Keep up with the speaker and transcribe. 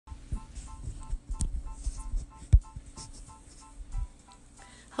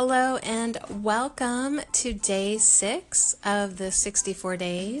Hello and welcome to day 6 of the 64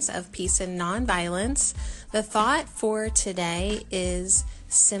 days of peace and nonviolence. The thought for today is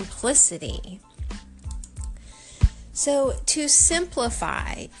simplicity. So to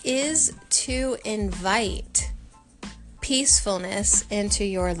simplify is to invite peacefulness into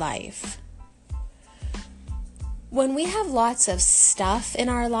your life. When we have lots of stuff in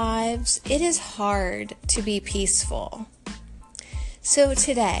our lives, it is hard to be peaceful. So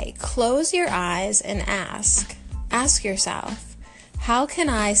today, close your eyes and ask yourself, how can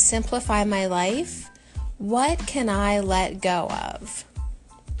I simplify my life? What can I let go of?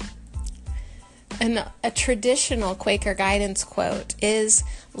 And a traditional Quaker guidance quote is,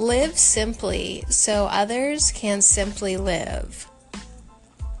 live simply so others can simply live.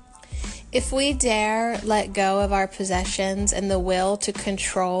 If we dare let go of our possessions and the will to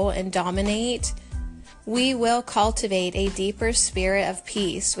control and dominate, we will cultivate a deeper spirit of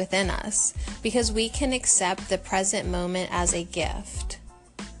peace within us because we can accept the present moment as a gift.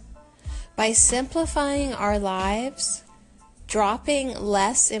 By simplifying our lives, dropping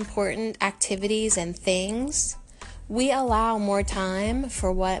less important activities and things, we allow more time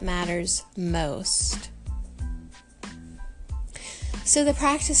for what matters most. So the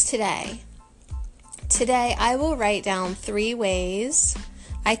practice today. Today I will write down 3 ways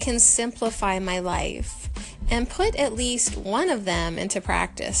I can simplify my life and put at least one of them into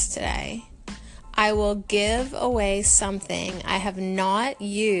practice today. I will give away something I have not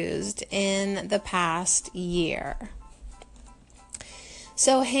used in the past year.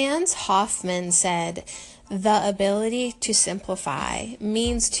 So Hans Hoffman said, the ability to simplify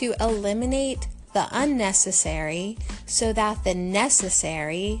means to eliminate the unnecessary so that the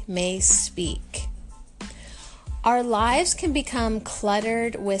necessary may speak. Our lives can become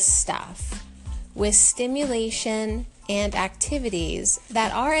cluttered with stuff, with stimulation and activities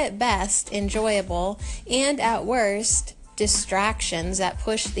that are at best enjoyable and at worst distractions that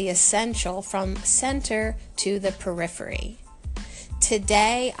push the essential from center to the periphery.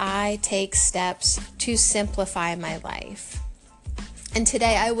 Today I take steps to simplify my life. And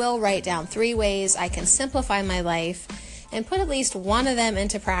today I will write down 3 ways I can simplify my life and put at least one of them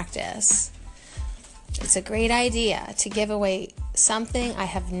into practice. It's a great idea to give away something I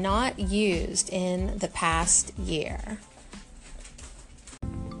have not used in the past year.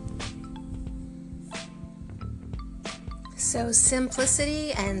 So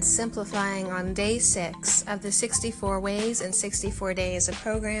simplicity and simplifying on day 6 of the 64 Ways and 64 Days, a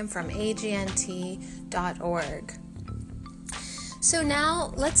program from agnt.org. So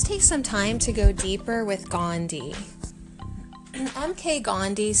now let's take some time to go deeper with Gandhi. M.K.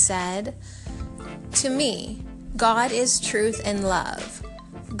 Gandhi said, "To me, God is truth and love.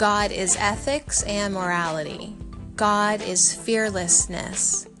 God is ethics and morality. God is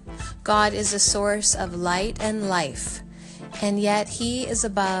fearlessness. God is a source of light and life, and yet He is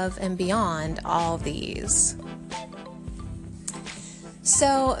above and beyond all these."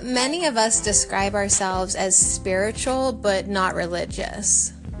 So many of us describe ourselves as spiritual but not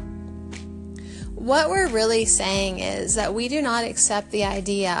religious. What we're really saying is that we do not accept the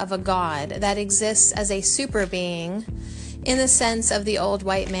idea of a God that exists as a super being in the sense of the old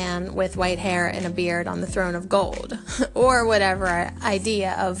white man with white hair and a beard on the throne of gold, or whatever our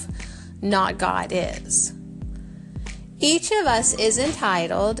idea of not God is. Each of us is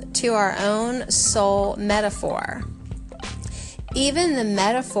entitled to our own soul metaphor, even the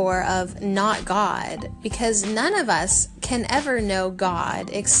metaphor of not God, because none of us can ever know God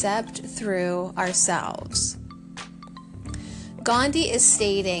except through ourselves. Gandhi is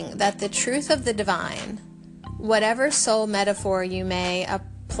stating that the truth of the divine, whatever soul metaphor you may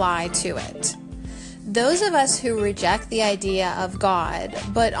apply to it, those of us who reject the idea of God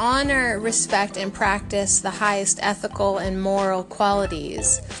but honor, respect, and practice the highest ethical and moral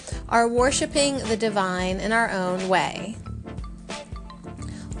qualities are worshiping the divine in our own way.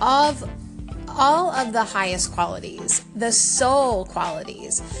 All of the highest qualities, the soul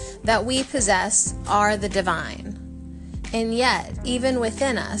qualities that we possess are the divine. And yet, even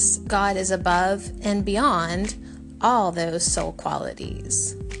within us, God is above and beyond all those soul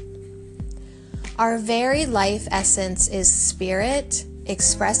qualities. Our very life essence is spirit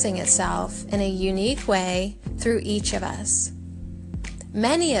expressing itself in a unique way through each of us.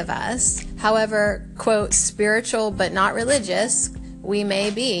 Many of us, however, quote, spiritual but not religious we may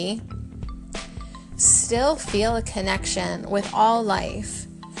be, still feel a connection with all life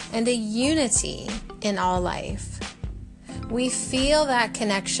and a unity in all life. We feel that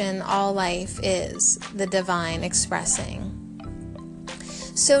connection all life is the divine expressing.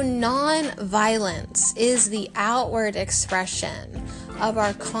 So non-violence is the outward expression of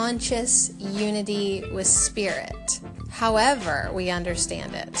our conscious unity with Spirit, however we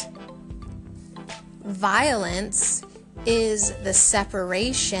understand it. Violence is the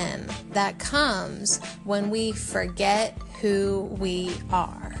separation that comes when we forget who we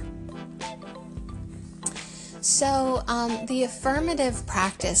are. So, the affirmative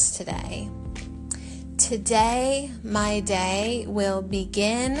practice today. Today, my day will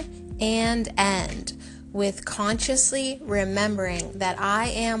begin and end with consciously remembering that I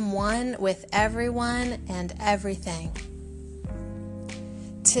am one with everyone and everything.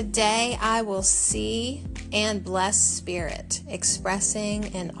 Today, I will see and bless Spirit expressing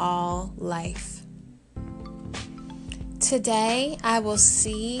in all life. Today, I will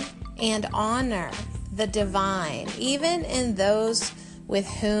see and honor the divine, even in those with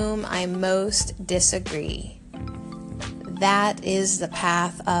whom I most disagree. That is the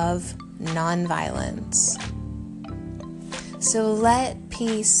path of nonviolence. So let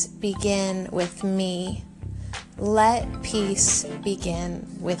peace begin with me. Let peace begin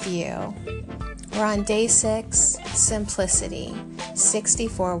with you. We're on day 6, Simplicity,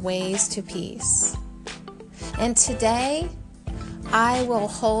 64 Ways to Peace. And today, I will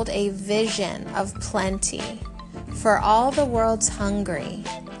hold a vision of plenty for all the world's hungry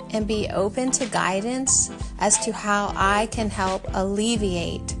and be open to guidance as to how I can help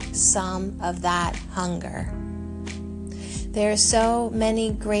alleviate some of that hunger. There are so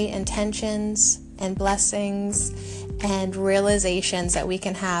many great intentions and blessings and realizations that we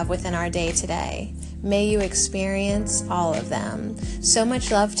can have within our day today. May you experience all of them. So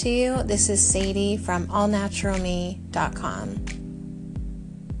much love to you. This is Sadie from allnaturalme.com.